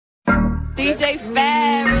DJ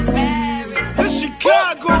Ferris. The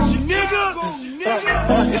Chicago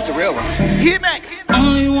nigga. It's the real one. Hit Mac.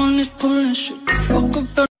 Only one is pulling shit. Fuck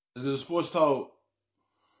about. This is Sports Talk.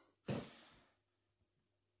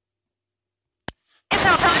 It's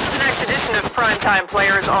now time for the next edition of Primetime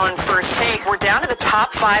Players on First Take. We're down to the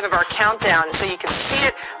top 5 of our countdown, so you can see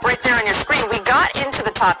it right there on your screen. We got into the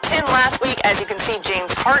top 10 last week, as you can see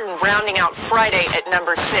James Harden rounding out Friday at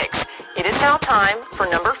number 6. It is now time for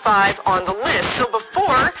number 5 on the list. So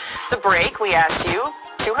before the break, we asked you,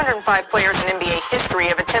 205 players in NBA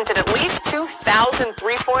history have attempted at least 2,000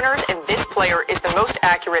 three-pointers, and this player is the most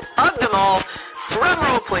accurate of them all. Drum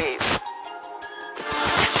roll, please.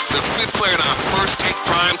 The 5th player in our First Take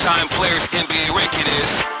Primetime Players NBA ranking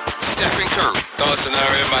is Steph Curry. Thoughts are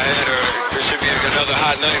never in my head, or there should be another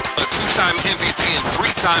hot night. A 2-time MVP and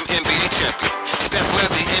 3-time NBA champion. Steph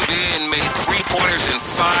led the NBA and made three-pointers in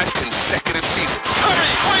 5 consecutive seasons.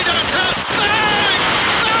 Curry, way downtown. Bang!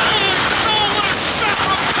 Bang! Oh, what a shot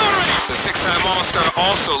from Curry! The 6-time All-Star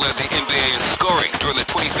also led the NBA in scoring during the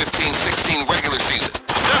 2015-16 regular season.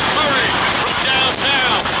 Steph Curry from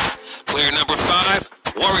downtown. Player number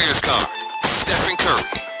 5, Warriors guard, Steph Curry.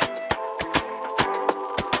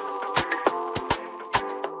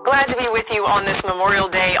 Glad to be with you on this Memorial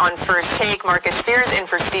Day on First Take. Marcus Spears in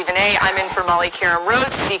for Stephen A. I'm in for Molly Karam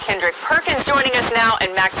Rose. See Kendrick Perkins joining us now,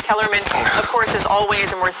 and Max Kellerman, of course, as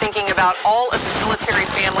always. And we're thinking about all of the military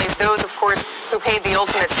families, those, of course, who paid the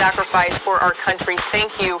ultimate sacrifice for our country.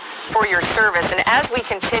 Thank you for your service. And as we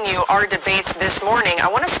continue our debates this morning, I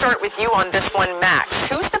want to start with you on this one, Max.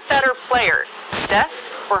 Who's the better player,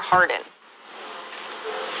 Steph or Harden?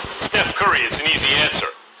 Steph Curry is an easy answer.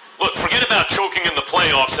 Look, forget about choking in the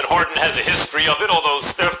playoffs, and Harden has a history of it, although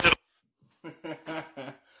Steph did.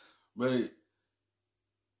 But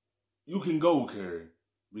you can go, Curry,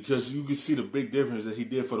 because you can see the big difference that he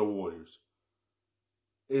did for the Warriors.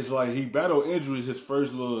 It's like he battled injuries his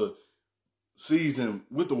first little season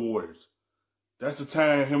with the Warriors. That's the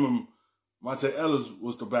time him and Monte Ellis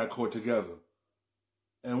was the backcourt together.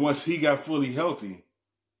 And once he got fully healthy,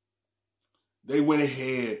 they went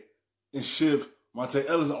ahead and shipped Monte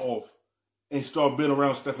Ellis off and started building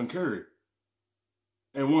around Stephen Curry.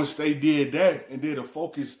 And once they did that and did a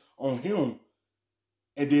focus on him,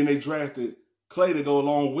 and then they drafted Clay to go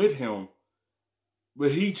along with him,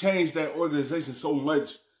 but he changed that organization so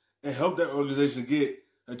much and helped that organization get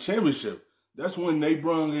a championship. That's when they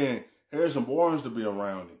brought in Harrison Barnes to be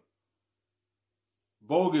around him,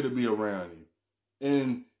 Bogut to be around him,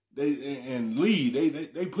 and Lee.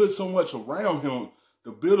 They put so much around him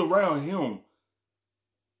to build around him.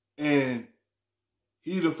 And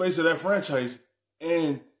he's the face of that franchise,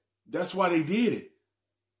 and that's why they did it.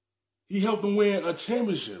 He helped them win a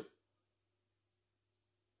championship.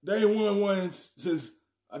 They ain't won one since,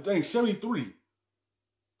 I think, 73.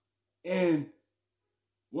 And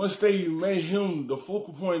once they made him the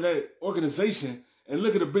focal point of that organization, and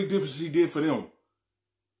look at the big difference he did for them.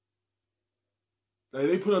 Like,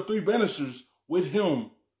 they put up 3 banisters with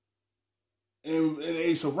him, and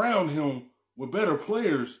they surround him with better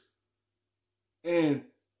players, and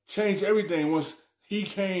changed everything once he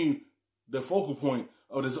came the focal point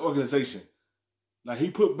of this organization. Like, he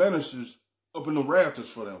put banisters up in the rafters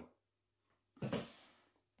for them.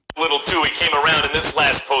 Little too, he came around in this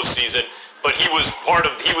last postseason, but he was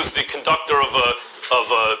the conductor of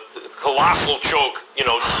a colossal choke. 0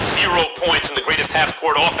 points in the greatest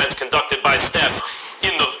half-court offense conducted by Steph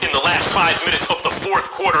in the last 5 minutes of the 4th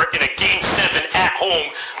quarter in a Game 7 at home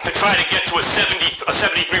to try to get to a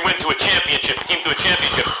 73 win to a championship, team to a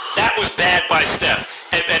championship. That was bad by Steph.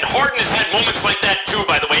 And Harden has had moments like that too,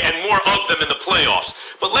 by the way, and more of them in the playoffs.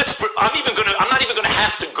 But I'm not even gonna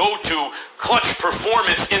have to go to clutch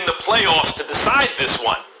performance in the playoffs to decide this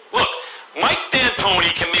one. Look, Mike D'Antoni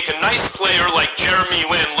can make a nice player like Jeremy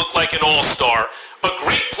Lin look like an all-star, a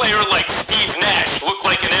great player like Steve Nash look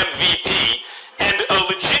like an MVP, and a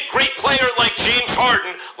legit great player like James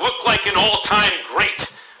Harden look like an all-time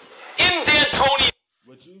great. In D'Antoni.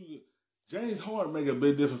 But James Harden make a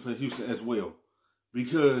big difference for Houston as well,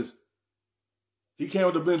 because he came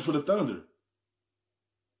with the bench for the Thunder,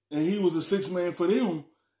 and he was a 6th man for them,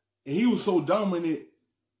 and he was so dominant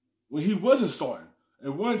when he wasn't starting.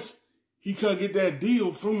 And once he couldn't get that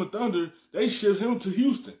deal from the Thunder, they shipped him to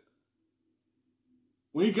Houston.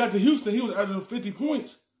 When he got to Houston, he was averaging 50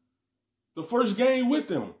 points the first game with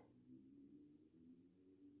them.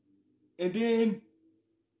 And then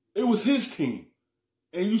it was his team.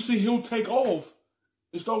 And you see him take off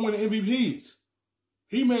and start winning MVPs.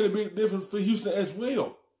 He made a big difference for Houston as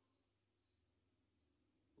well.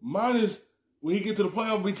 Minus when he get to the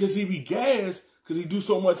playoffs because he be gassed because he do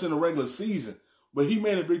so much in the regular season. But he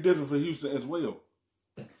made a big difference for Houston as well.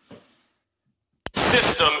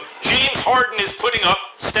 System, James Harden is putting up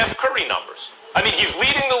Steph Curry numbers. I mean, he's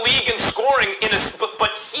leading the league in scoring,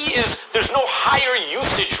 but there's no higher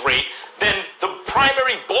usage rate than the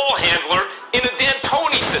primary ball handler in a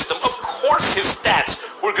D'Antoni system. Of course his stats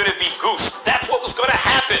were going to be goosed. That's what was going to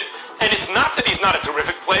happen. And it's not that he's not a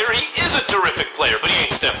terrific player. He is a terrific player, but he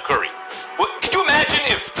ain't Steph Curry. Could you imagine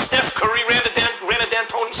if Steph Curry ran a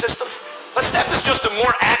D'Antoni system? Steph is just a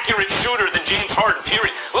more accurate shooter than James Harden,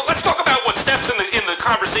 period. Well, let's talk about what Steph's in the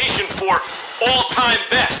conversation for all-time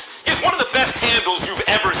best. He's one of the best handles you've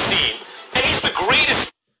ever seen, and he's the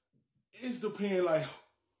greatest. It's depending, like,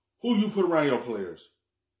 who you put around your players.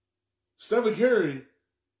 Steph Curry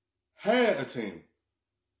had a team.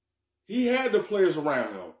 He had the players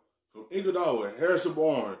around him, from Iguodala, Harrison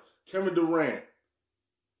Barnes, Kevin Durant,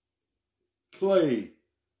 Clay,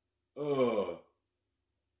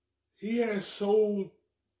 he had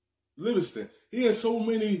Livingston. He had so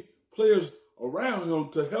many players around him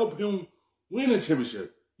to help him win a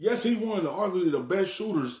championship. Yes, he won arguably the best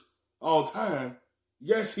shooters all time.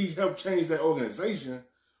 Yes, he helped change that organization,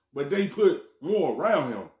 but they put more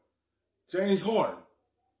around him. James Harden,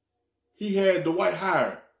 he had Dwight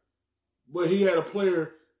Howard, but he had a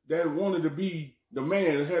player that wanted to be the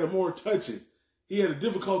man and had more touches. He had a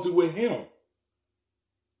difficulty with him.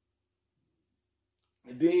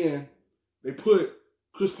 And then they put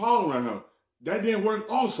Chris Paul around him. That didn't work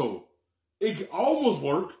also. It almost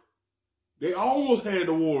worked. They almost had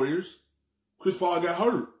the Warriors. Chris Paul got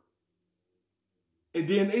hurt. And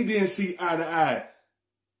then they didn't see eye to eye.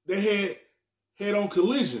 They had head-on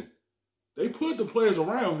collision. They put the players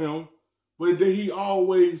around him, but he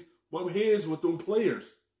always bumped heads with them players.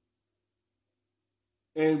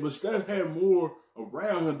 But Steph had more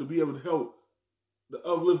around him to be able to help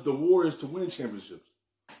uplift the Warriors to win championships.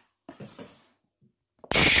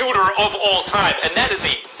 Shooter of all time, and that is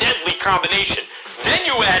a deadly combination. Then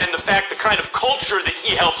you add in the kind of culture that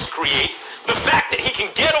he helps create, the fact that he can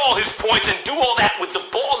get all his points and do all that with the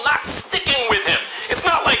ball not sticking with him. It's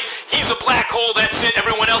not like he's a black hole, that's it,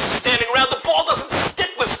 everyone else is standing around. The ball doesn't stick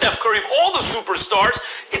with Steph Curry. Of all the superstars,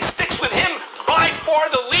 it sticks with him by far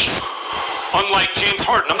the least. Unlike James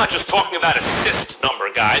Harden, I'm not just talking about assist number,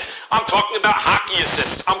 guys. I'm talking about hockey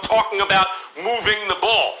assists. I'm talking about moving the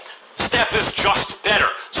ball. Steph is just better.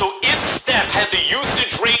 So if Steph had the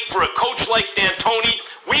usage rate for a coach like D'Antoni,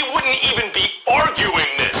 we wouldn't even be arguing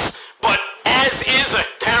this. But as is,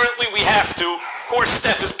 apparently we have to. Of course,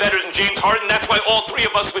 Steph is better than James Harden. That's why all three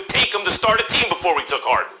of us would take him to start a team before we took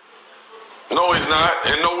Harden. No, he's not,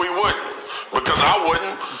 and no, we wouldn't. Because I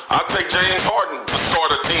wouldn't. I'd take James Harden to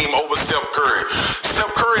start a team over Steph Curry.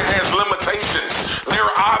 Steph Curry has limitations.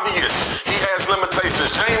 They're obvious. He has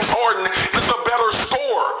limitations. James Harden is a better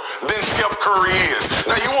scorer than Steph Curry is.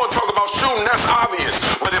 Now, you want to talk about shooting, that's obvious.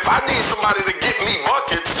 But if I need somebody to get me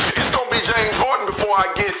buckets, it's going to be James Harden before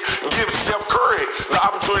I give Steph Curry the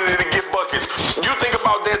opportunity to get buckets. You think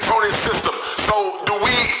about D'Antoni's system. So do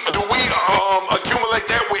we accumulate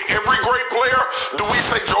that with every great player? Do we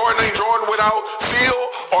say Jordan ain't Jordan without Phil,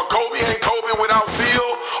 or Kobe ain't Kobe without Phil,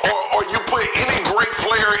 or you put any great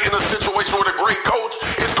player in a situation with a great coach,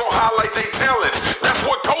 it's gonna highlight their talents. That's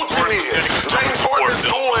what coaching is. James Harden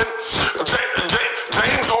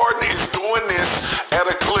is doing this at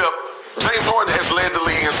a clip. James Harden has led the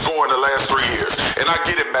league in scoring the last 3 years, and I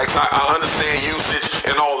get it, Max. I understand usage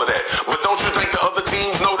and all of that, but don't you think the other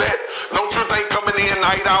teams know that? Don't you think coming in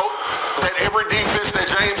night out that every defense that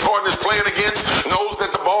James Harden is playing against knows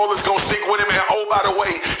that the ball is going to stick with him? And oh, by the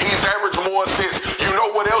way, he's averaged more assists. You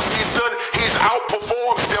know what else he's done? He's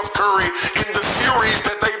outperformed Steph Curry in the series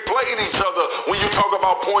that they played each other when you talk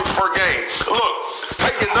about points per game. Look,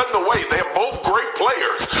 taking nothing away, they're both great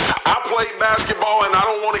players. I played basketball, and I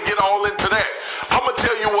don't want to get all into that. I'm going to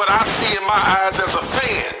tell you what I see in my eyes as a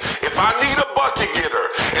fan. If I need a bucket getter,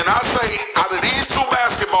 and I say, out of these two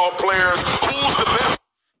basketball players, who's the best?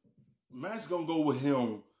 Matt's going to go with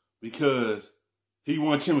him because he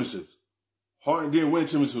won championships. Harden didn't win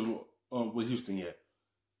championships with Houston yet.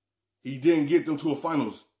 He didn't get them to a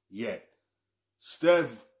finals yet.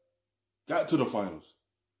 Steph got to the finals.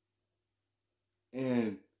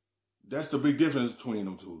 And that's the big difference between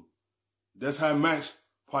them two. That's how Matt's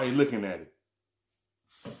probably looking at it.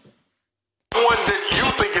 One that you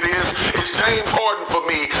think it is James Harden for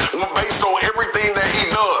me, based on everything that he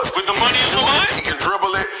does. With the money in the line? He can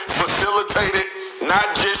dribble it, facilitate it, not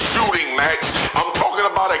just shooting, Max. I'm talking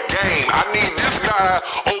about a game. I need this guy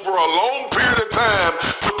over a long period of time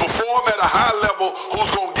to perform at a high level.